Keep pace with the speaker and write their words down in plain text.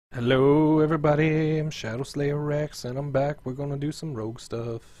Hello everybody, I'm ShadowSlayerX and I'm back. We're gonna do some rogue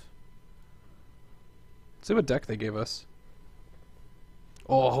stuff. Let's see what deck they gave us.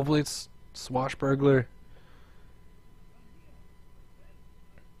 Oh, hopefully it's Swashbuckler.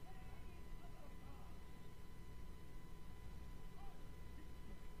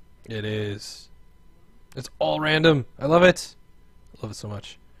 It is. It's all random. I love it. I love it so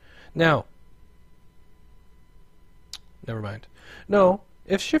much. Now, never mind. No,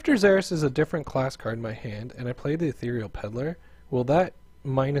 if Shifter Xeris is a different class card in my hand and I play the Ethereal Peddler, will that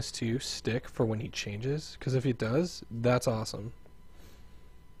 -2 stick for when he changes? Because if he does, that's awesome.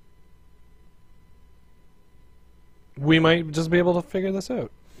 We might just be able to figure this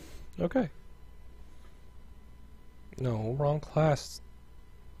out. Okay. No, wrong class.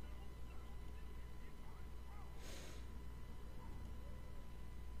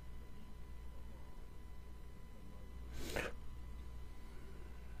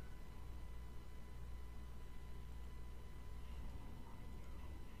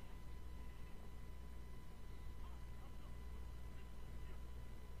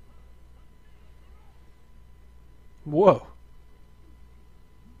 Whoa.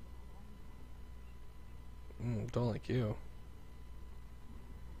 Don't like you.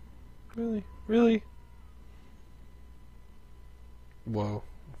 Really? Really? Whoa.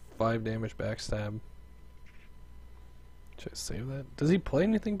 5 damage backstab. Should I save that? Does he play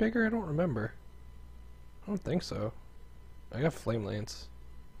anything bigger? I don't remember. I don't think so. I got Flame Lance.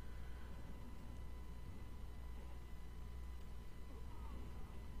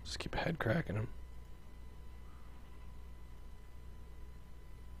 Just keep head cracking him.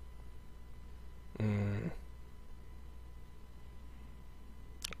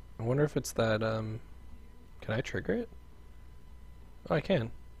 I wonder if it's that, can I trigger it? Oh, I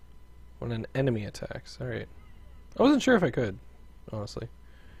can. When an enemy attacks. Alright. I wasn't sure if I could, honestly.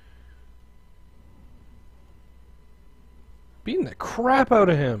 Beating the crap out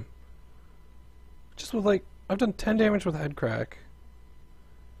of him! Just with, like, I've done 10 damage with head crack.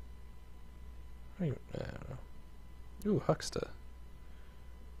 I don't know. Ooh, Hucksta.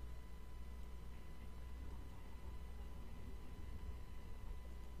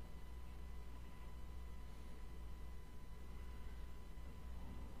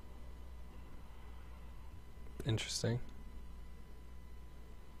 Interesting.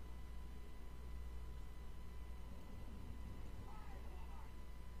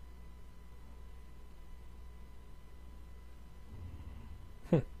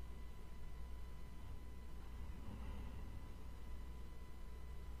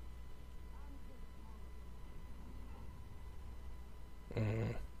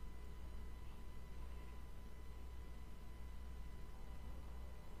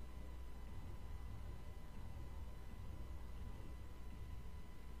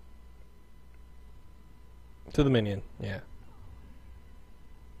 To the minion, yeah.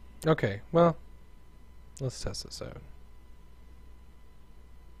 Okay, well, let's test this out.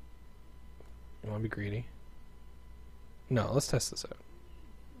 You want to be greedy? No, let's test this out.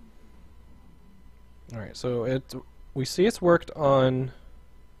 Alright, so we see it's worked on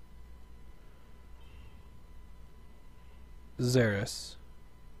Xeris.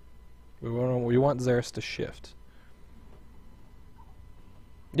 We want Xeris to shift.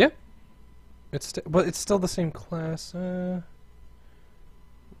 Yeah. But it's still the same class. I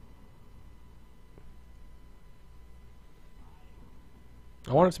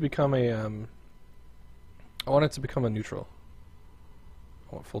want it to become a I want it to become a neutral.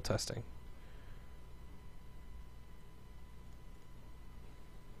 I want full testing.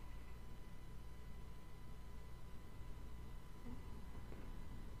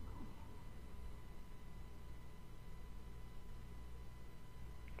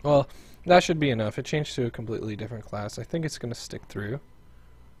 Well, that should be enough. It changed to a completely different class. I think it's going to stick through.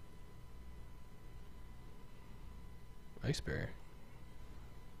 Iceberry.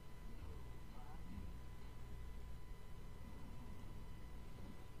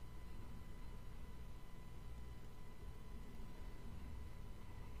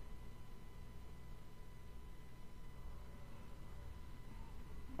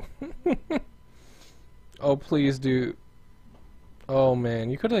 Oh, please do. Oh man,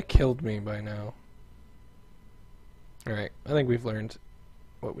 you could have killed me by now. Alright, I think we've learned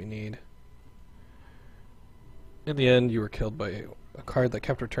what we need. In the end, you were killed by a card that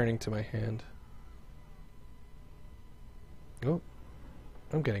kept returning to my hand. Oh,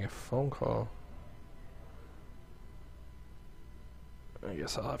 I'm getting a phone call. I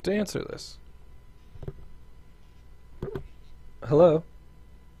guess I'll have to answer this. Hello?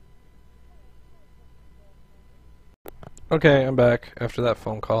 Okay, I'm back after that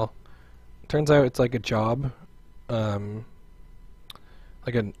phone call. Turns out it's like a job, um,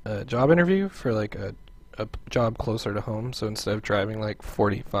 like a job interview for like a job closer to home. So instead of driving like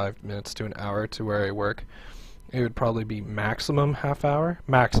 45 minutes to an hour to where I work, it would probably be maximum half hour.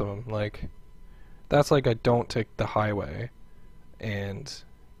 Maximum, like that's like I don't take the highway and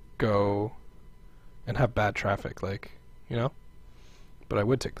go and have bad traffic, like, you know? But I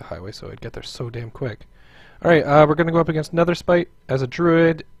would take the highway, so I'd get there so damn quick. Alright, we're gonna go up against Nether Spite as a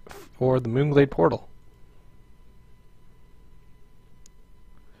Druid for the Moonglade Portal.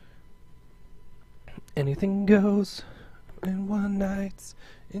 Anything goes in one night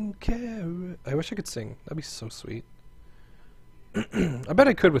in I wish I could sing. That'd be so sweet. I bet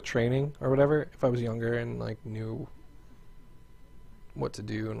I could with training or whatever if I was younger and like knew what to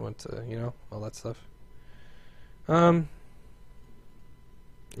do and what to, you know, all that stuff.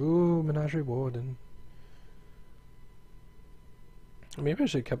 Ooh, Menagerie Warden. Maybe I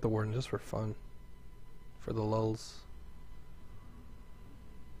should have kept the Warden just for fun. For the lulz.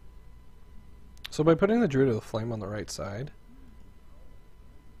 So by putting the Druid of the Flame on the right side,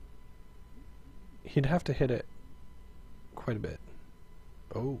 he'd have to hit it quite a bit.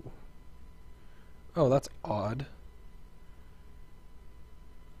 Oh. Oh, that's odd.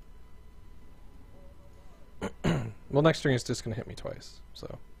 Well, next turn he's just going to hit me twice,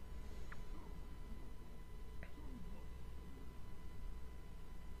 so.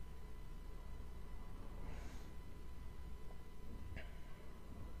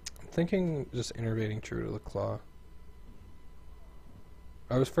 I'm thinking just innervating Druid of the Claw.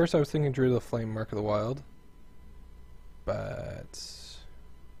 I was thinking Druid of the Flame, Mark of the Wild. But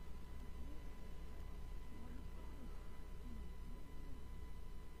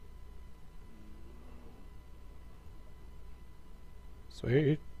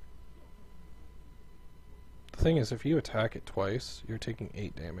sweet. The thing is, if you attack it twice, you're taking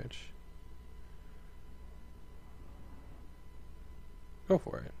 8 damage. Go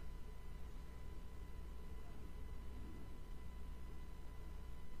for it.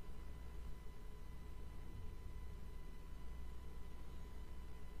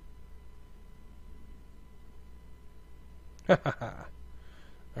 Hahaha.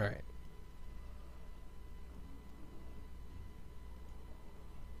 Alright.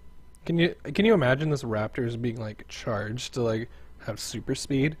 Can you imagine this raptor being like charged to like have super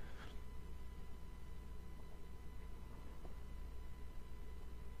speed?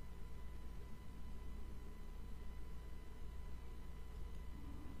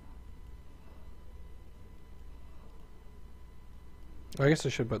 I guess I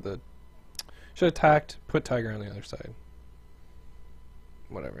should attacked, put Tiger on the other side.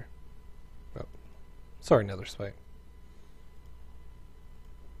 Whatever. Oh. Sorry, Nether Spite.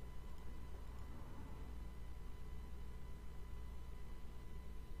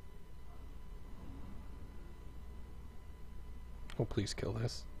 Oh, please kill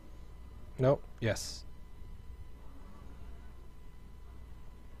this. Nope. Yes.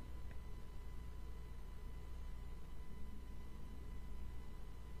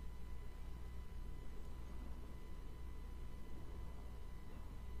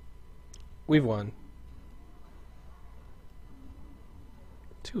 We've won.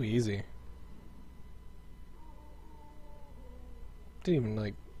 Too easy. Didn't even,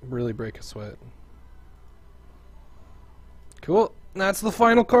 like, really break a sweat. Cool. That's the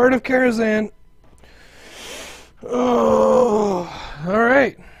final card of Karazhan. Oh,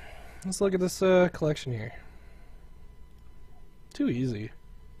 alright. Let's look at this collection here. Too easy.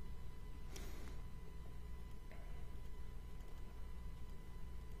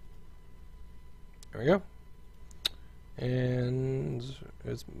 There we go. And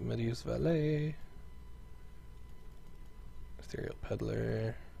there's Medius Valet. Ethereal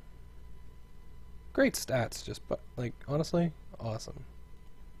Peddler. Great stats, just like honestly, awesome.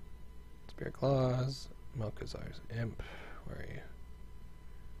 Spirit Claws, Malkazar's Imp. Where are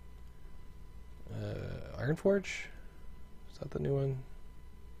you? Ironforge? Is that the new one?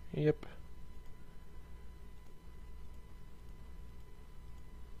 Yep.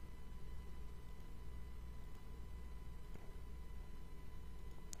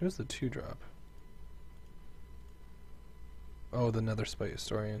 Who's the 2-drop? Oh, the Nether Spite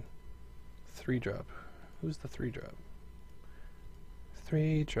Historian. 3-drop. Who's the 3-drop?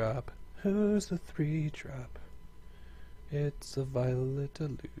 3-drop. Who's the 3-drop? It's a Violet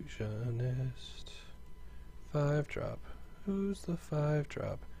Illusionist. 5-drop. Who's the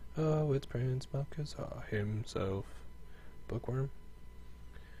 5-drop? Oh, it's Prince Malkazar himself. Bookworm.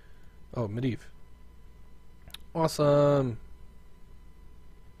 Oh, Medivh. Awesome.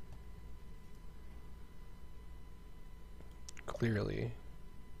 clearly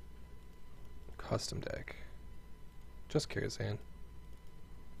custom deck. Just Karazhan.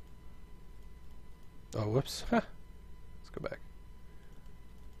 Oh, whoops. Huh. Let's go back.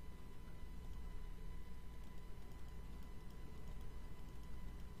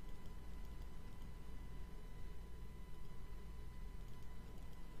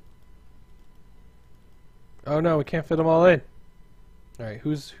 Oh no, we can't fit them all in. Alright,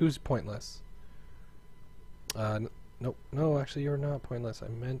 who's pointless? Nope. No, actually you're not pointless. I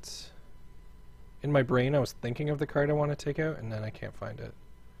meant... In my brain I was thinking of the card I want to take out, and then I can't find it.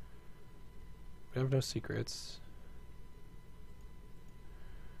 We have no secrets.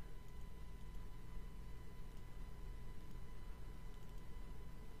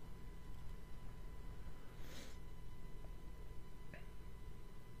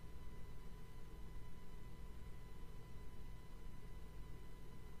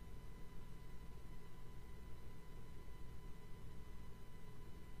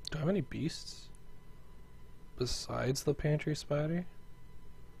 Do I have any beasts besides the pantry spider?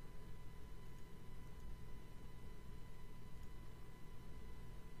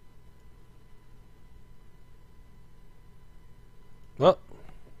 Well,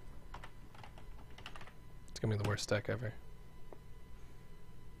 it's gonna be the worst deck ever.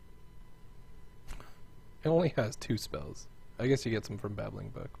 It only has 2 spells. I guess you get some from Babbling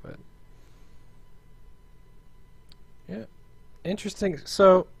Book, but yeah, interesting.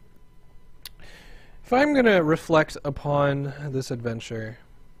 So, if I'm gonna reflect upon this adventure,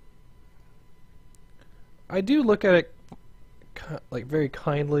 I do look at it like very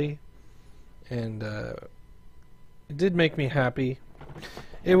kindly, and it did make me happy.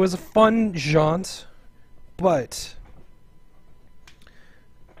 It was a fun jaunt, but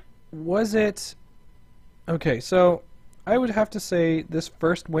was it... Okay, so I would have to say this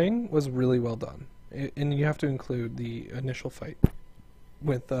first wing was really well done. And you have to include the initial fight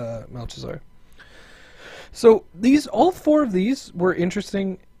with Melchizar. So all 4 of these were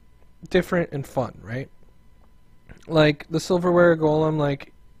interesting, different, and fun, right? Like the Silverware Golem,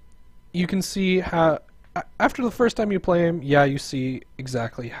 like you can see how after the first time you play him, yeah, you see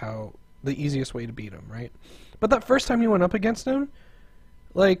exactly how the easiest way to beat him, right? But that first time you went up against him,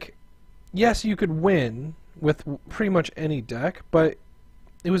 like, yes, you could win with pretty much any deck, but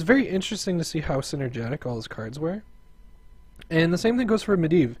it was very interesting to see how synergetic all his cards were. And the same thing goes for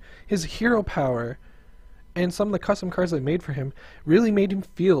Medivh. His hero power and some of the custom cards they made for him really made him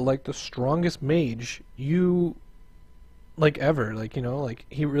feel like the strongest mage like ever. Like, you know, like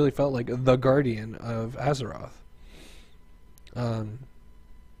he really felt like the guardian of Azeroth.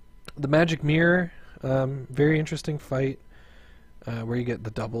 The Magic Mirror, very interesting fight where you get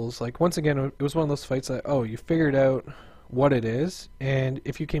the doubles. Like, once again, it was one of those fights that, oh, you figured out what it is, and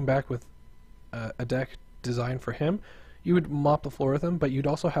if you came back with a deck designed for him, you would mop the floor with him, but you'd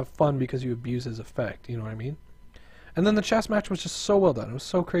also have fun because you abuse his effect, you know what I mean? And then the chess match was just so well done. It was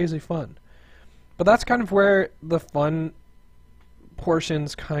so crazy fun. But that's kind of where the fun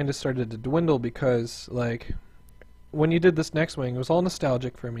portions kind of started to dwindle, because, like, when you did this next wing, it was all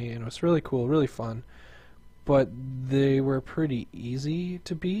nostalgic for me, and it was really cool, really fun, but they were pretty easy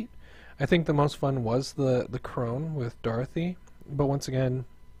to beat. I think the most fun was the Crone with Dorothy, but once again,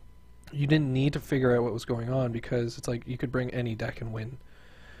 you didn't need to figure out what was going on, because it's like you could bring any deck and win.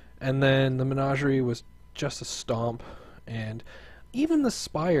 And then the Menagerie was just a stomp, and even the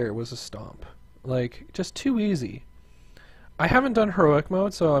Spire was a stomp. Like, just too easy. I haven't done Heroic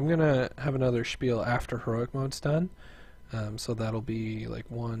Mode, so I'm gonna have another spiel after Heroic Mode's done. So that'll be like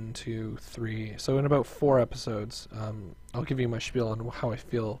 1, 2, 3. So in about 4 episodes, I'll give you my spiel on how I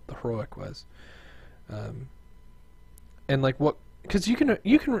feel the Heroic was. And like what... Because you can,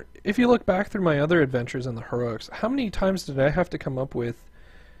 if you look back through my other adventures in the Heroics, how many times did I have to come up with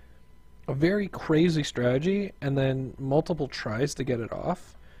a very crazy strategy and then multiple tries to get it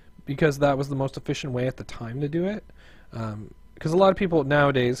off? Because that was the most efficient way at the time to do it. Because a lot of people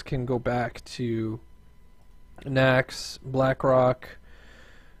nowadays can go back to Nax, BlackRock,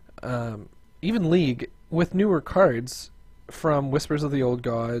 even League with newer cards from Whispers of the Old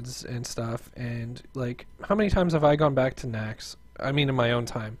Gods and stuff. And like, how many times have I gone back to Nax? I mean, in my own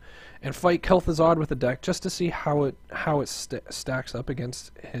time, and fight Kel'Thuzad with a deck just to see how it stacks up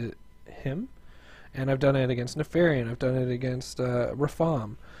against him. And I've done it against Nefarian. I've done it against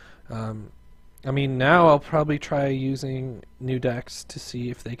Rafam. I mean, now I'll probably try using new decks to see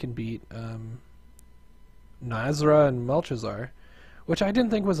if they can beat Nazra and Melchizar, which I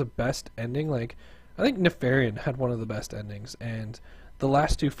didn't think was the best ending. Like, I think Nefarian had one of the best endings, and the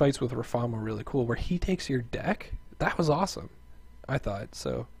last 2 fights with Rafam were really cool, where he takes your deck. That was awesome, I thought.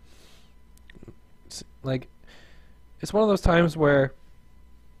 So, like, it's one of those times where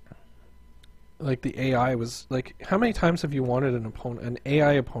like the AI was like, how many times have you wanted an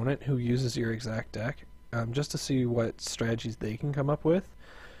AI opponent who uses your exact deck, just to see what strategies they can come up with,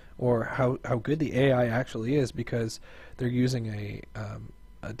 or how good the AI actually is because they're using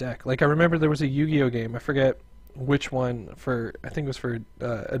a deck. Like I remember there was a Yu-Gi-Oh game, I forget which one, for I think it was for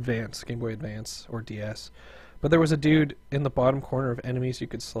Advance, Game Boy Advance or DS, but there was a dude in the bottom corner of enemies you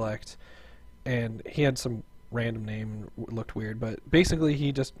could select, and he had some random name, looked weird, but basically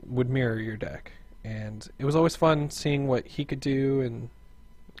he just would mirror your deck, and it was always fun seeing what he could do. And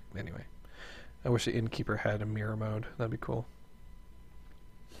anyway, I wish the Innkeeper had a mirror mode. That'd be cool.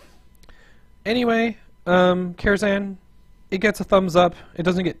 Anyway, Karazhan, it gets a thumbs up. It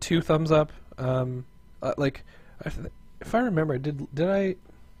doesn't get 2 thumbs up. Like, if I remember, did I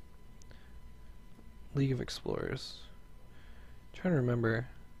League of Explorers? I'm trying to remember.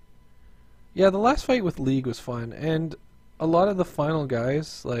 Yeah, the last fight with League was fun, and a lot of the final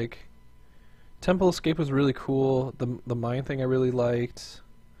guys, like Temple Escape was really cool. The mine thing I really liked.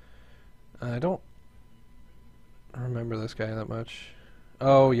 I don't remember this guy that much.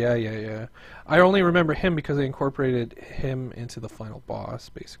 Oh yeah. I only remember him because they incorporated him into the final boss,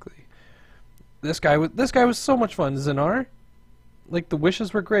 basically. This guy was so much fun. Zinar, like the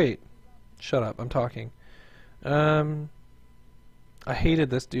wishes were great. Shut up, I'm talking. I hated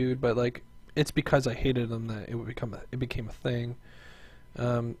this dude, but like it's because I hated him that it became a thing.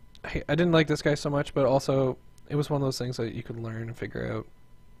 I didn't like this guy so much, but also it was one of those things that you could learn and figure out.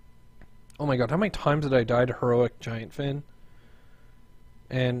 Oh my god, how many times did I die to Heroic Giant Fin?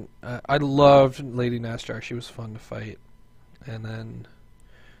 And I loved Lady Nastjar. She was fun to fight. And then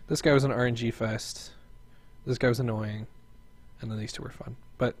this guy was an RNG fest. This guy was annoying. And then these two were fun.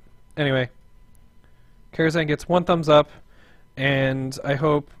 But anyway, Karazhan gets 1 thumbs up. And I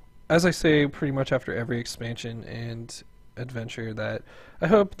hope, as I say pretty much after every expansion and adventure, that I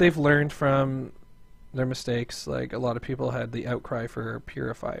hope they've learned from their mistakes. Like a lot of people had the outcry for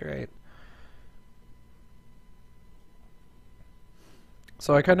Purify, right?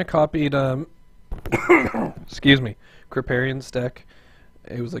 So I kind of copied, excuse me, Kriparian's deck.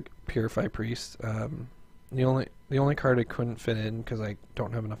 It was like Purify Priest. The only card I couldn't fit in because I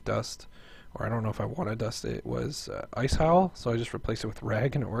don't have enough dust, or I don't know if I want to dust it, was Ice Howl. So I just replaced it with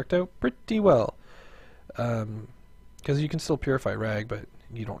Rag, and it worked out pretty well. Because you can still Purify Rag, but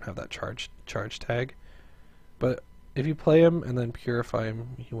you don't have that charge tag. But if you play him and then Purify him,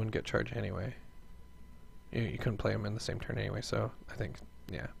 you wouldn't get charged anyway. You couldn't play him in the same turn anyway, so I think,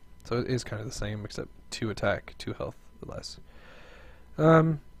 yeah. So it is kind of the same, except 2 attack, 2 health less.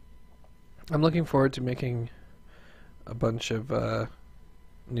 I'm looking forward to making a bunch of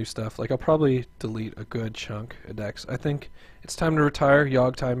new stuff. Like, I'll probably delete a good chunk of decks. I think it's time to retire.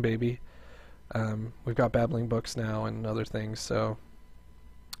 Yogg time, baby. We've got Babbling Books now and other things, so...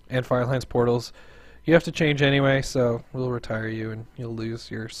 And Firelands Portals. You have to change anyway, so we'll retire you and you'll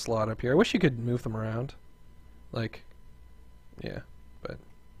lose your slot up here. I wish you could move them around. Like, yeah, but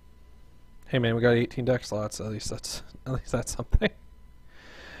hey man, we got 18 deck slots. At least that's something.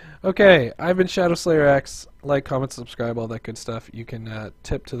 Okay, I've been ShadowSlayerX. Like, comment, subscribe, all that good stuff. You can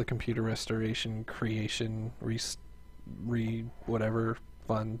tip to the computer restoration, creation, whatever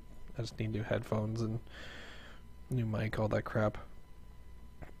fun. I just need new headphones and new mic, all that crap.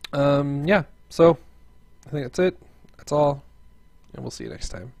 Yeah, so I think that's it. That's all, and we'll see you next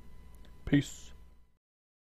time. Peace.